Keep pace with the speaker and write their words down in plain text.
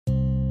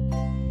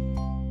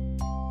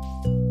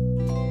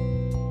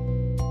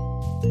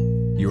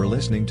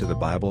listening to the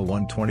Bible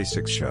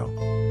 126 show.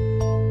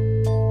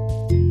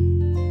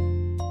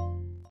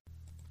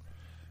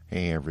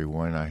 Hey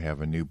everyone, I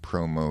have a new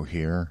promo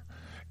here.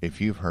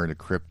 If you've heard of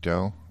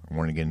crypto or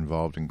want to get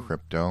involved in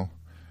crypto,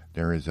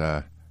 there is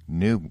a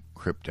new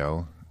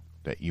crypto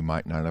that you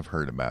might not have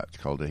heard about. It's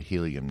called a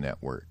Helium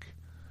Network.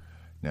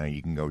 Now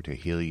you can go to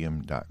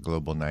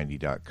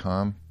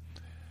helium.global90.com,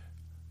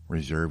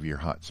 reserve your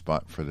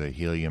hotspot for the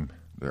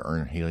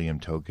earn Helium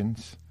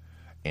tokens,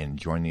 and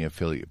join the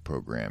affiliate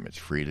program. It's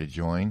free to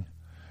join.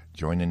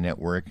 Join the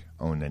network,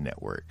 own the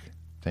network.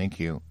 Thank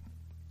you.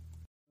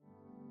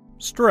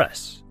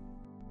 Stress,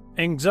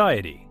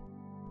 anxiety,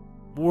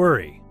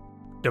 worry,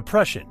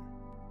 depression,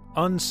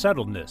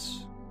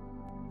 unsettledness,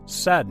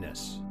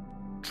 sadness,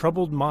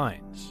 troubled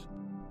minds,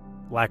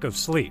 lack of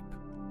sleep,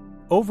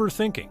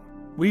 overthinking.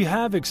 We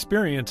have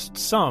experienced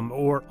some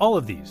or all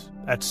of these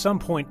at some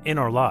point in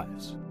our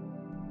lives.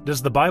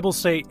 Does the Bible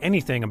say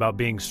anything about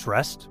being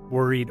stressed,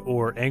 worried,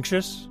 or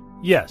anxious?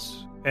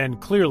 Yes,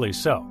 and clearly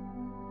so.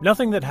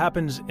 Nothing that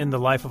happens in the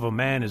life of a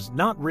man is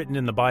not written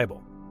in the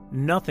Bible.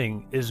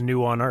 Nothing is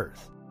new on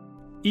earth.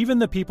 Even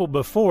the people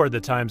before the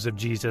times of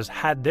Jesus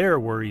had their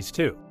worries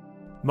too.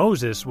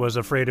 Moses was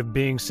afraid of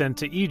being sent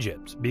to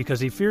Egypt because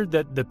he feared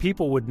that the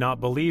people would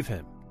not believe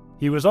him.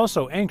 He was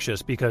also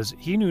anxious because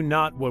he knew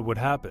not what would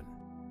happen.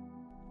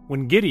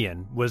 When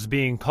Gideon was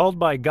being called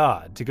by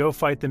God to go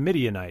fight the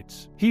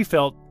Midianites, he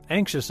felt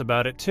anxious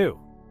about it too.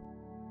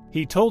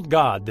 He told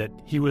God that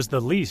he was the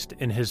least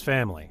in his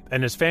family,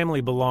 and his family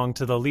belonged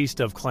to the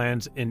least of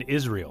clans in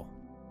Israel.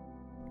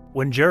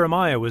 When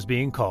Jeremiah was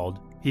being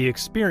called, he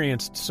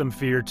experienced some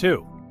fear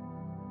too.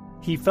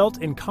 He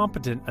felt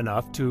incompetent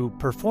enough to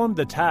perform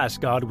the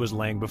task God was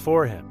laying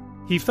before him.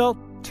 He felt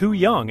too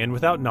young and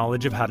without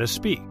knowledge of how to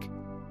speak.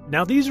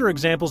 Now these are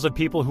examples of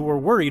people who were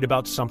worried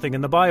about something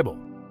in the Bible.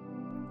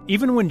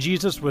 Even when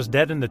Jesus was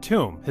dead in the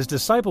tomb, his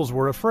disciples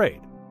were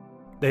afraid.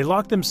 They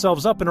locked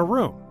themselves up in a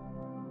room.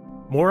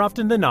 More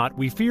often than not,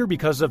 we fear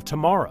because of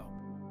tomorrow.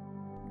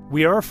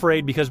 We are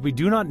afraid because we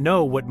do not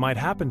know what might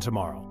happen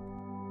tomorrow.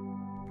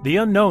 The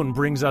unknown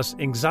brings us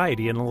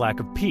anxiety and a lack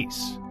of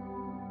peace.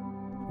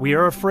 We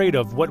are afraid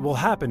of what will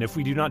happen if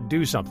we do not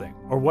do something,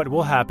 or what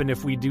will happen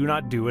if we do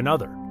not do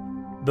another.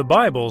 The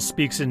Bible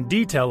speaks in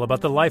detail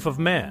about the life of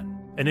man,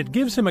 and it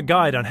gives him a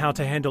guide on how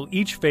to handle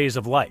each phase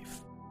of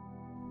life.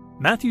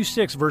 Matthew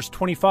 6 verse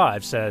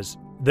 25 says,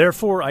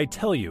 "Therefore I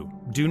tell you,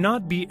 do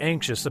not be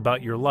anxious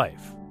about your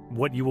life,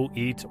 what you will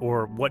eat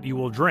or what you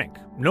will drink,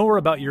 nor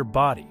about your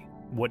body,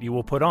 what you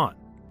will put on.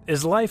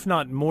 Is life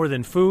not more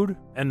than food,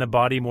 and the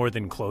body more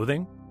than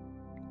clothing?"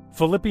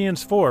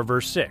 Philippians 4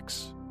 verse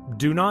 6,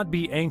 "Do not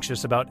be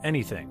anxious about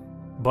anything,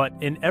 but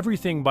in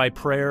everything by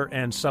prayer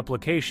and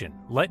supplication,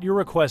 let your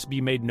requests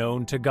be made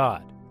known to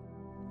God."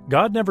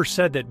 God never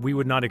said that we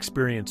would not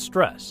experience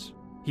stress.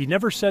 He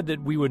never said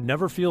that we would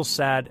never feel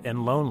sad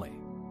and lonely.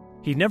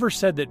 He never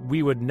said that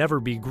we would never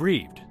be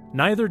grieved.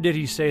 Neither did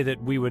he say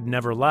that we would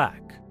never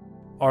lack.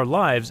 Our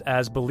lives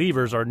as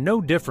believers are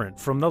no different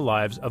from the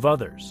lives of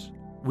others.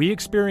 We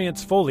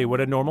experience fully what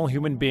a normal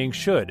human being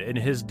should in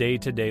his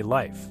day-to-day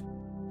life.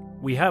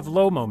 We have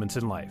low moments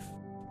in life.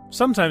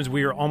 Sometimes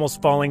we are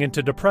almost falling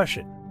into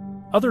depression.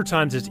 Other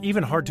times it's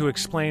even hard to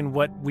explain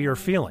what we are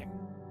feeling.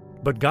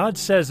 But God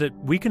says that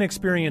we can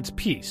experience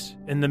peace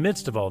in the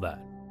midst of all that.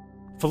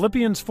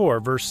 Philippians 4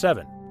 verse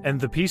 7, "And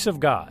the peace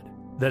of God,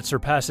 that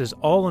surpasses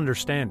all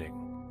understanding,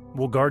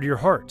 will guard your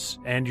hearts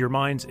and your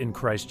minds in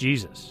Christ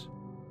Jesus."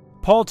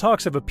 Paul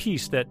talks of a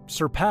peace that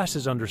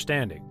surpasses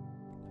understanding,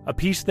 a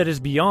peace that is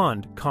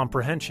beyond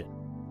comprehension.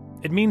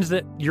 It means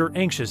that you're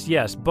anxious,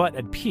 yes, but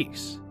at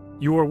peace.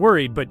 You are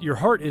worried, but your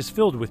heart is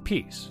filled with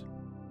peace.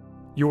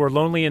 You are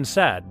lonely and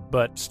sad,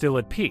 but still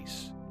at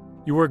peace.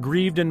 You are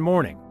grieved and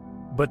mourning,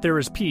 but there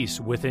is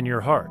peace within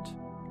your heart.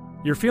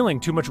 You're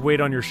feeling too much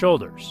weight on your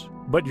shoulders,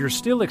 but you're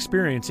still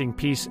experiencing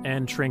peace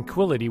and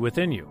tranquility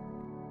within you.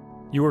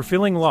 You are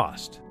feeling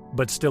lost,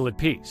 but still at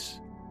peace.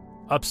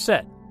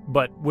 Upset,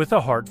 but with a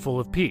heart full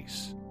of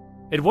peace.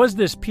 It was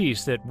this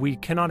peace that we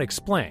cannot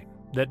explain,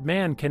 that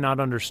man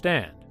cannot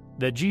understand,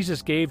 that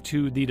Jesus gave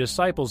to the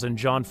disciples in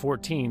John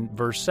 14,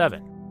 verse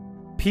 7.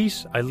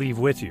 "Peace I leave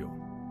with you.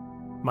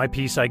 My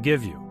peace I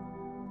give you.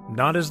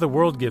 Not as the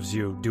world gives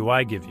you, do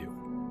I give you.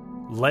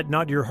 Let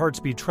not your hearts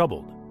be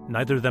troubled,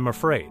 neither them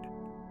afraid."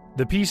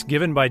 The peace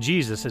given by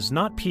Jesus is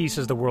not peace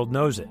as the world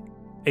knows it.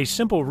 A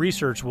simple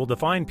research will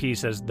define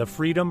peace as the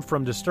freedom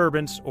from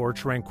disturbance or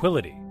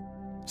tranquility.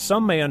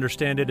 Some may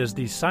understand it as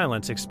the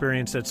silence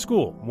experienced at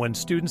school when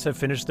students have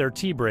finished their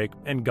tea break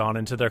and gone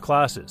into their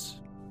classes,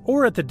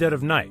 or at the dead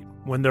of night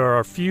when there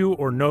are few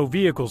or no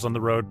vehicles on the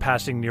road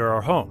passing near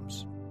our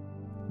homes.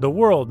 The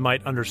world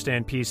might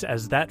understand peace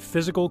as that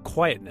physical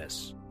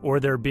quietness, or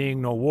there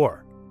being no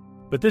war.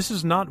 But this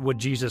is not what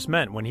Jesus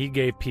meant when he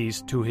gave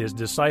peace to his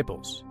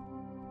disciples.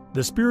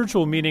 The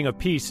spiritual meaning of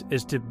peace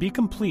is to be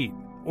complete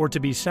or to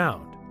be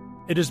sound.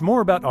 It is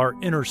more about our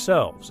inner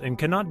selves and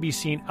cannot be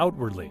seen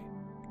outwardly.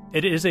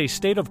 It is a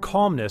state of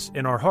calmness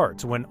in our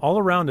hearts when all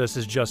around us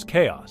is just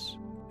chaos.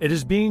 It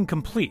is being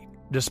complete,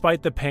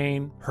 despite the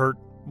pain, hurt,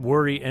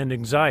 worry, and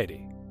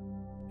anxiety.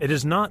 It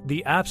is not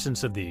the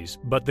absence of these,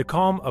 but the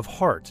calm of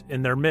heart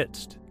in their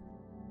midst.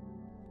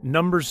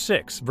 Numbers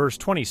 6, verse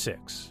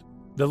 26.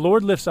 The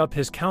Lord lifts up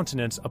his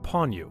countenance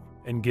upon you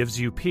and gives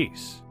you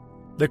peace.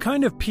 The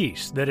kind of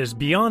peace that is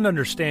beyond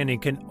understanding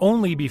can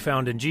only be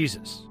found in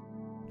Jesus,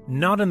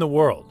 not in the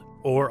world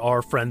or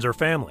our friends or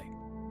family.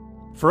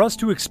 For us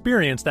to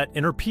experience that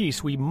inner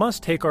peace, we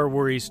must take our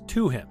worries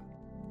to him.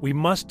 We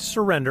must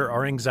surrender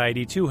our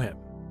anxiety to him.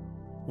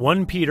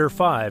 1 Peter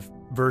 5,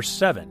 verse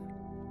 7.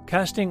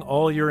 Casting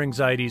all your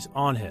anxieties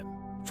on him,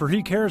 for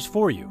he cares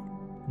for you.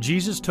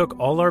 Jesus took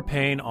all our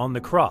pain on the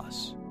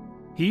cross.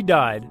 He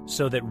died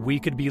so that we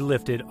could be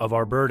lifted of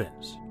our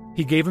burdens.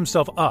 He gave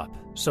himself up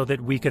so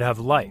that we could have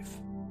life,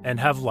 and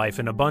have life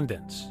in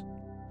abundance.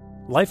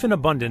 Life in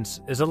abundance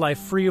is a life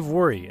free of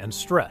worry and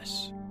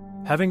stress,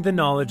 having the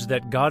knowledge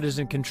that God is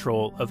in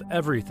control of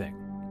everything.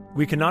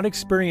 We cannot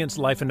experience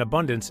life in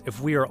abundance if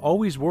we are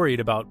always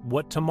worried about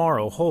what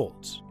tomorrow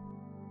holds.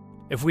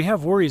 If we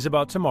have worries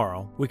about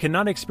tomorrow, we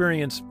cannot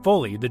experience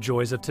fully the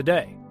joys of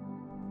today.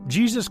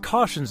 Jesus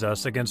cautions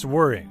us against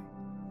worrying.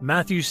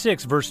 Matthew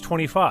 6, verse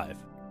 25.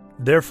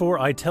 Therefore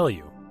I tell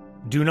you,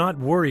 do not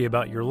worry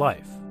about your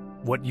life,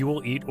 what you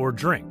will eat or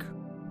drink,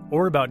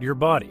 or about your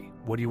body,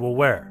 what you will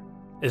wear.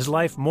 Is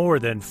life more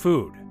than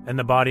food, and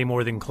the body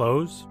more than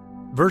clothes?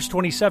 Verse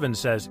 27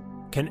 says,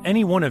 can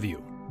any one of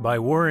you, by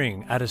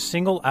worrying, add a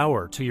single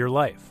hour to your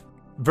life?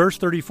 Verse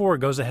 34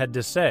 goes ahead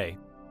to say,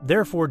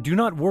 therefore do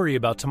not worry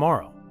about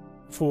tomorrow,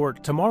 for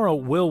tomorrow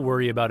will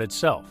worry about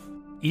itself.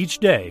 Each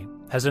day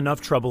has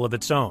enough trouble of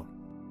its own.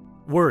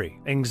 Worry,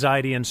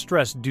 anxiety, and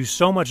stress do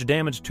so much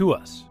damage to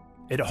us.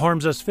 It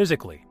harms us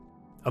physically,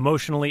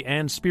 emotionally,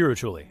 and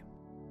spiritually.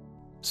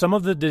 Some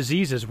of the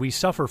diseases we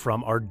suffer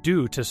from are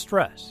due to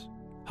stress.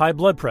 High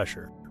blood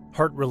pressure,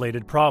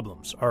 heart-related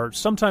problems are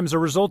sometimes a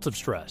result of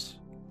stress.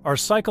 Our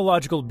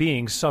psychological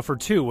beings suffer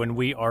too when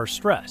we are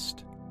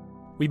stressed.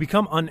 We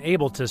become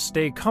unable to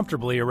stay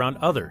comfortably around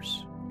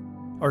others.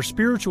 Our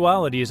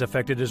spirituality is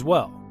affected as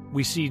well.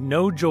 We see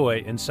no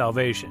joy in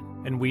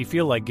salvation, and we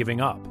feel like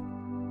giving up.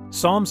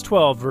 Psalms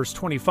 12, verse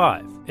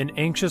 25, an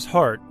anxious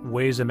heart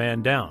weighs a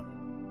man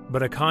down,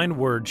 but a kind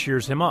word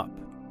cheers him up.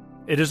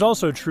 It is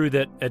also true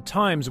that at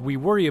times we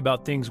worry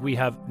about things we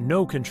have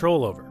no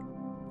control over.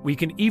 We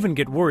can even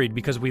get worried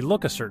because we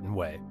look a certain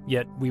way,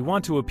 yet we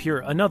want to appear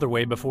another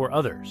way before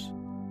others.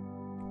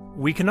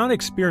 We cannot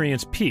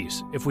experience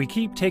peace if we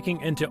keep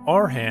taking into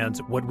our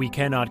hands what we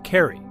cannot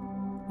carry.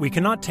 We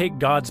cannot take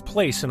God's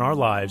place in our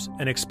lives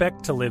and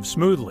expect to live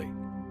smoothly.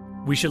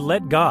 We should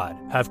let God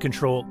have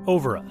control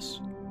over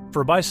us,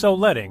 for by so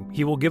letting,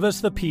 he will give us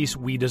the peace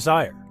we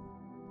desire.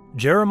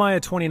 Jeremiah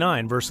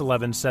 29, verse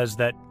 11 says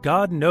that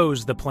God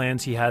knows the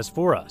plans he has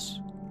for us,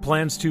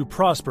 plans to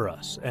prosper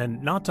us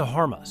and not to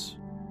harm us,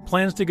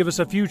 plans to give us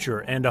a future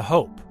and a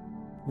hope.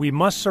 We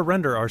must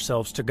surrender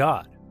ourselves to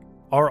God.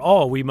 Our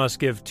all we must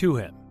give to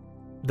him.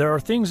 There are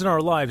things in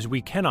our lives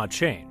we cannot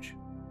change,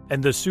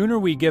 and the sooner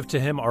we give to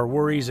him our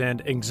worries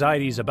and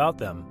anxieties about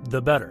them,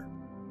 the better.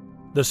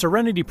 The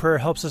Serenity Prayer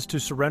helps us to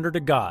surrender to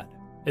God.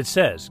 It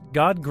says,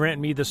 God grant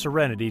me the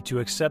serenity to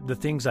accept the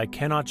things I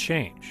cannot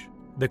change,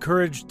 the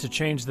courage to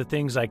change the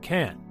things I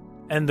can,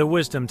 and the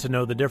wisdom to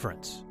know the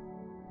difference.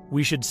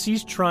 We should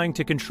cease trying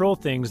to control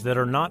things that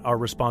are not our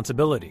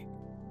responsibility.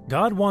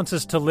 God wants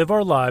us to live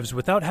our lives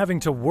without having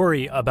to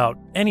worry about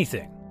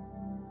anything.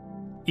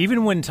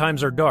 Even when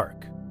times are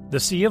dark, the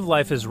sea of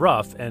life is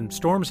rough, and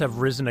storms have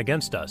risen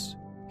against us,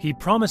 he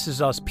promises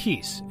us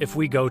peace if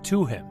we go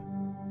to him.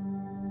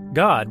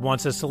 God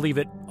wants us to leave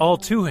it all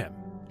to him.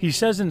 He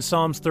says in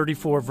Psalms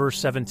 34, verse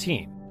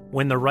 17,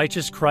 when the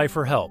righteous cry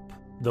for help,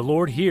 the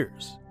Lord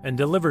hears and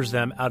delivers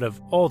them out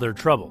of all their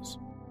troubles.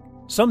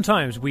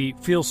 Sometimes we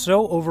feel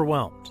so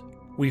overwhelmed,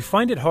 we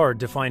find it hard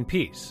to find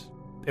peace.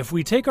 If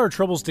we take our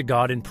troubles to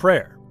God in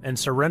prayer and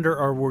surrender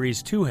our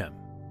worries to him,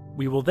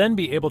 we will then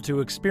be able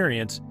to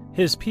experience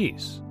his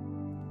peace.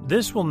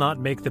 This will not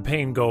make the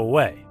pain go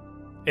away.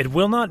 It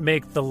will not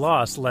make the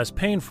loss less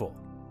painful.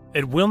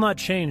 It will not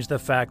change the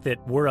fact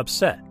that we're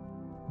upset.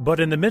 But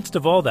in the midst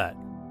of all that,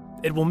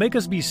 it will make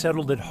us be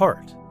settled at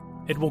heart.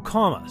 It will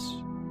calm us.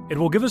 It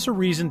will give us a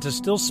reason to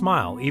still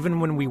smile even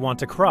when we want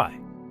to cry.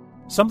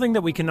 Something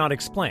that we cannot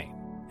explain.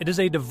 It is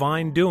a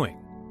divine doing,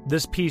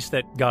 this peace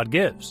that God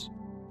gives.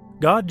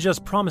 God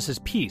just promises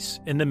peace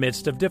in the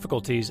midst of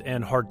difficulties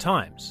and hard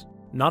times,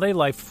 not a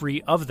life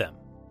free of them.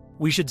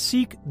 We should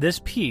seek this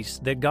peace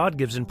that God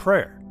gives in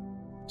prayer.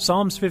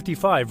 Psalms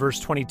 55, verse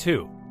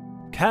 22.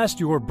 Cast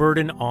your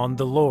burden on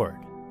the Lord,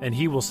 and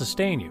he will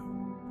sustain you.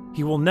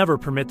 He will never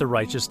permit the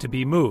righteous to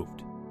be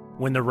moved.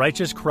 When the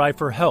righteous cry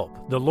for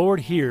help, the Lord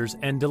hears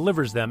and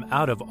delivers them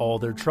out of all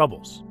their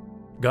troubles.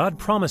 God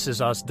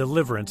promises us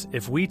deliverance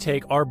if we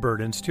take our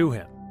burdens to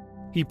him.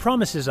 He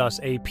promises us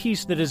a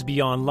peace that is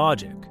beyond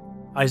logic.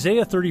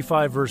 Isaiah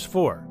 35, verse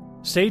 4.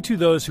 Say to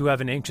those who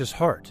have an anxious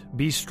heart,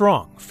 be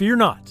strong, fear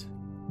not.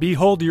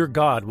 Behold, your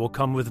God will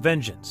come with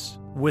vengeance,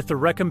 with the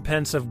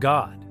recompense of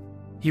God.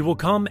 He will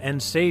come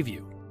and save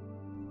you.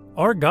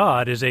 Our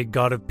God is a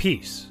God of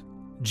peace.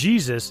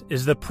 Jesus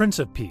is the Prince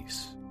of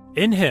Peace.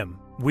 In him,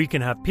 we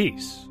can have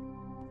peace.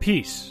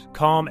 Peace,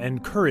 calm,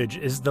 and courage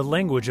is the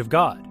language of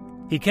God.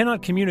 He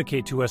cannot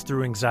communicate to us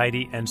through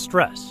anxiety and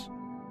stress.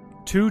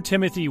 2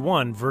 Timothy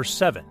 1 verse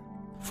 7.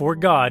 For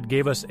God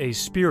gave us a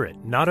spirit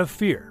not of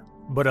fear,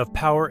 but of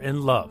power and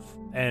love,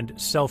 and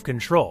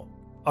self-control.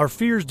 Our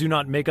fears do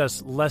not make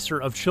us lesser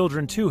of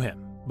children to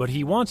him, but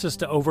he wants us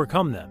to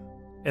overcome them.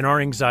 In our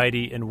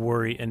anxiety and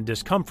worry and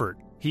discomfort,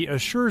 he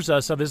assures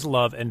us of his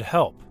love and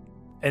help.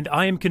 And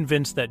I am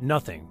convinced that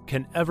nothing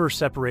can ever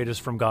separate us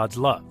from God's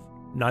love,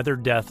 neither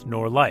death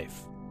nor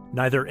life,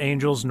 neither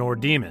angels nor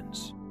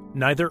demons,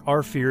 neither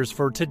our fears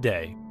for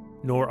today,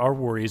 nor our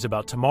worries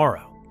about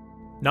tomorrow.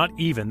 Not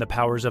even the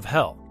powers of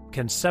hell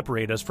can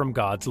separate us from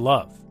God's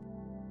love.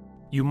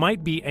 You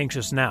might be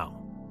anxious now.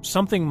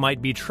 Something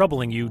might be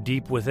troubling you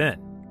deep within.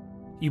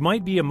 You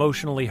might be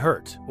emotionally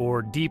hurt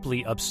or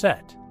deeply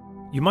upset.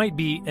 You might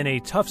be in a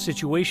tough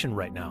situation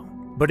right now,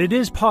 but it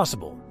is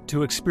possible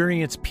to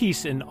experience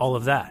peace in all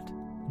of that.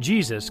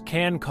 Jesus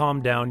can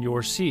calm down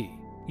your sea.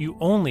 You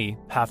only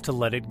have to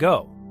let it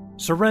go.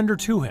 Surrender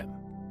to him.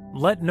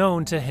 Let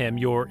known to him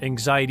your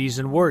anxieties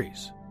and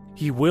worries.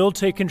 He will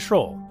take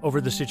control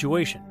over the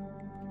situation.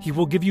 He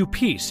will give you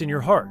peace in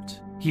your heart.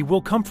 He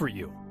will comfort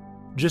you.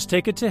 Just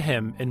take it to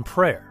him in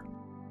prayer.